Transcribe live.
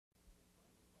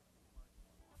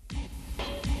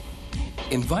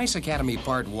In Vice Academy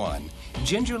Part 1,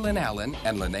 Ginger Lynn Allen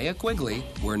and Linnea Quigley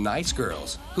were nice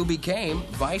girls who became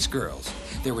Vice girls.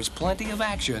 There was plenty of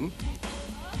action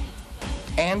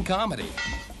and comedy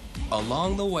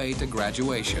along the way to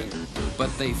graduation, but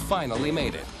they finally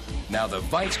made it. Now the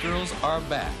Vice girls are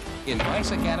back in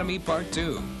Vice Academy Part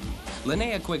 2.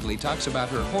 Linnea Quigley talks about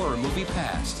her horror movie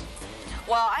past.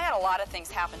 Well, I had a lot of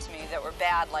things happen to me that were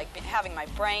bad, like having my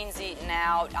brains eaten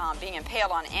out, being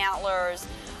impaled on antlers,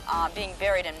 being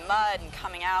buried in mud and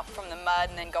coming out from the mud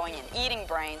and then going and eating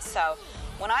brains. So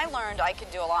when I learned I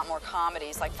could do a lot more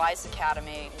comedies like Vice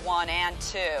Academy 1 and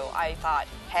 2, I thought,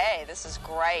 hey, this is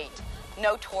great.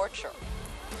 No torture.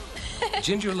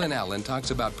 Ginger Lynn Allen talks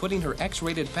about putting her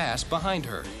X-rated past behind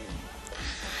her.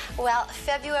 Well,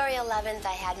 February 11th,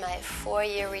 I had my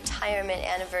 4-year retirement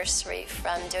anniversary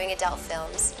from doing adult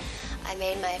films. I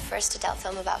made my first adult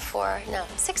film about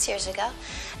 6 years ago.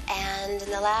 And in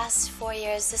the last 4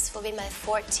 years, this will be my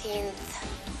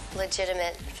 14th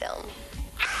legitimate film.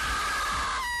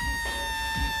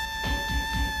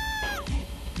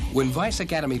 When Vice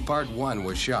Academy Part 1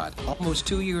 was shot almost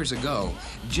 2 years ago,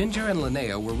 Ginger and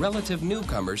Linnea were relative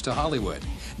newcomers to Hollywood.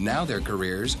 Now their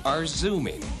careers are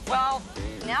zooming. Well,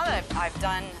 now that I've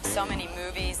done so many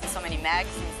movies and so many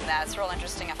magazines and that, it's real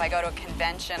interesting. If I go to a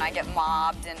convention, I get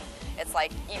mobbed, and it's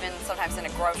like even sometimes in a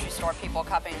grocery store, people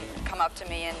come up to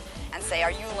me and say,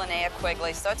 "Are you Linnea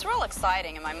Quigley?" So it's real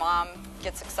exciting, and my mom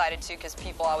gets excited too because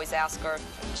people always ask her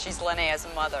if she's Linnea's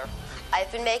mother.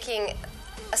 I've been making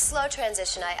a slow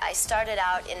transition. I started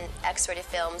out in X-rated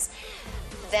films,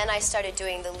 then I started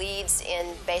doing the leads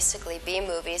in basically B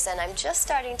movies, and I'm just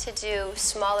starting to do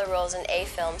smaller roles in A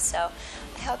films, so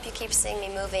I hope you keep seeing me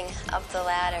moving up the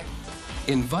ladder.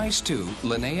 In Vice 2,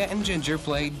 Linnea and Ginger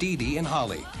play Dee Dee and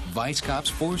Holly, Vice cops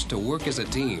forced to work as a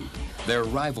team. Their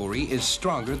rivalry is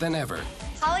stronger than ever.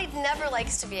 Holly never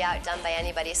likes to be outdone by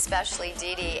anybody, especially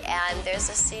Dee Dee, and there's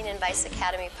a scene in Vice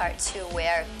Academy Part 2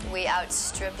 where we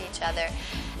outstrip each other,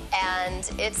 and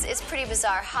it's pretty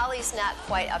bizarre. Holly's not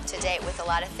quite up to date with a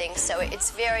lot of things, so it's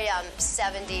very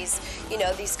 70s, you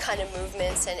know, these kind of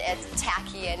movements and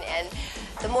tacky, and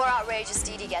the more outrageous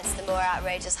Dee Dee gets, the more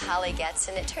outrageous Holly gets,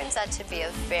 and it turns out to be a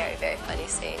very, very funny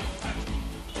scene.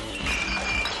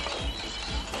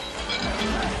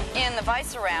 In the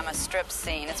Vice-orama strip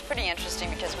scene, it's pretty interesting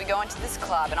because we go into this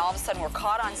club and all of a sudden we're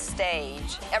caught on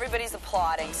stage. Everybody's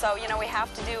applauding, so, you know, we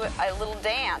have to do a little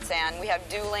dance, and we have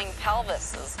dueling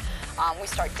pelvises. We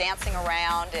start dancing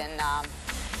around,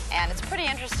 and it's pretty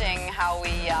interesting how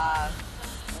we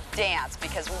dance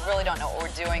because we really don't know what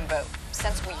we're doing, but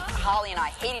since Holly and I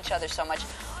hate each other so much,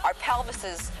 our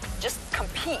pelvises just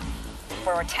compete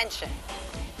for attention.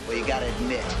 Well, you gotta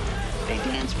admit, they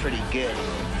dance pretty good.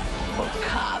 For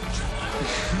cops.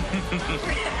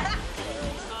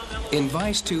 In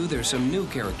Vice 2, there's some new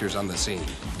characters on the scene.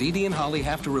 Dee Dee and Holly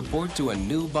have to report to a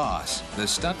new boss, the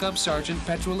stuck-up Sergeant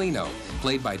Petrolino,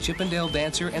 played by Chippendale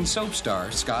dancer and soap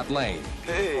star Scott Lane.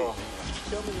 Hey,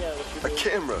 a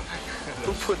camera.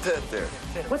 Who put that there?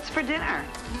 What's for dinner?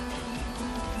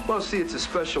 Well, see, it's a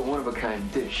special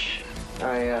one-of-a-kind dish.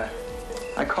 I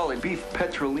call it beef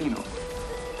Petrolino.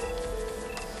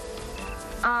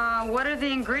 What are the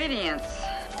ingredients?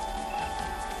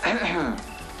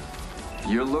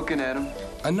 You're looking at him.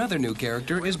 Another new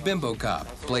character is Bimbo Cop,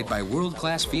 played by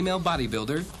world-class female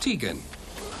bodybuilder Tegan.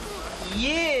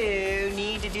 You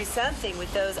need to do something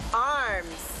with those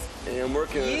arms. Hey, I'm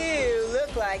working. You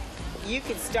look like you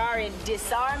could star in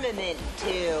Disarmament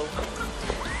too.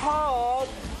 Hold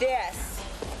this.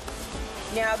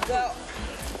 Now go.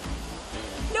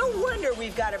 No wonder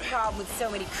we've got a problem with so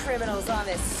many criminals on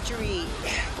this street.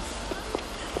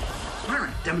 All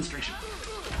right, demonstration.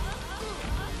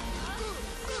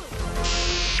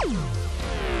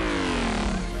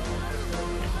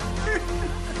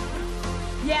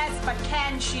 Yes, but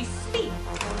can she speak?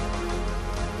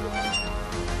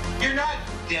 You're not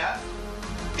deaf.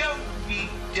 Don't be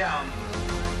dumb.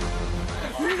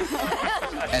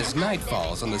 As night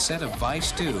falls on the set of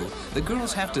Vice 2, the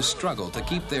girls have to struggle to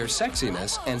keep their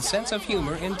sexiness and sense of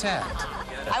humor intact.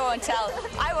 I won't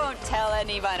tell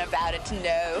anyone about it,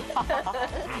 no.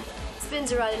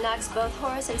 Spins around and knocks both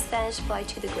horse and Spanish fly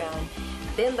to the ground.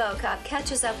 Bimbo Cop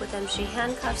catches up with them. She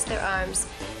handcuffs their arms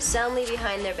soundly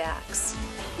behind their backs.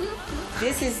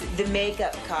 This is the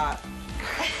makeup cop.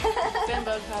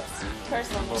 Bimbo Cop's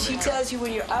personal. She tells you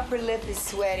when your upper lip is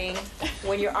sweating,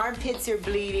 when your armpits are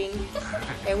bleeding,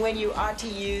 and when you ought to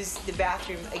use the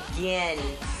bathroom again.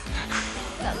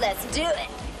 Let's do it.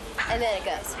 And then it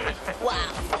goes,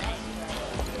 wow.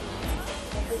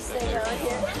 thing out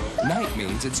here. Night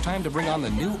means it's time to bring on the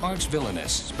new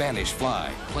arch-villainess, Spanish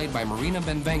Fly, played by Marina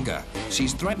Benvenga.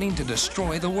 She's threatening to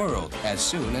destroy the world as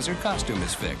soon as her costume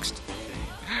is fixed.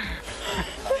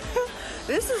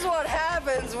 This is what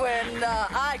happens when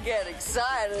I get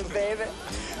excited, baby.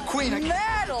 Queen,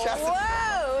 metal,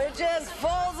 whoa, it just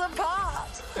falls apart.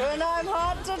 When I'm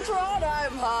hot to trot,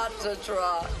 I'm hot to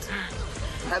trot.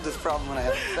 I have this problem when I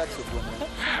have sex with women.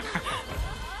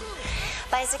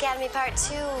 Vice Academy Part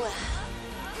 2.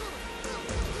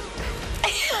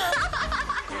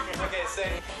 Okay,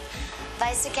 say.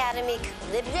 Vice Academy.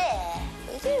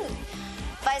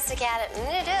 Vice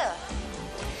Academy.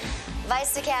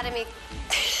 Vice Academy.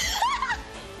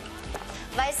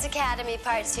 Vice Academy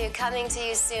Part 2 coming to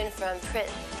you soon from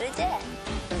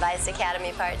Vice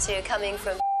Academy Part 2 coming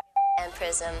from and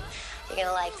Prism. You're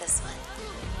gonna like this one.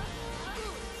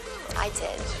 I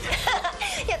did.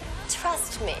 Yeah,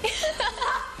 trust me.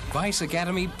 Vice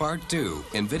Academy Part 2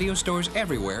 in video stores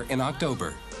everywhere in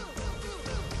October.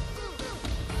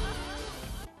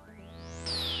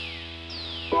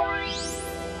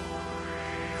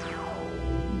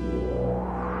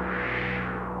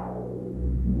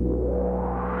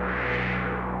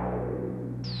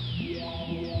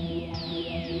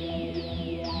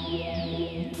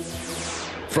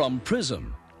 From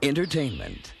Prism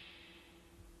Entertainment.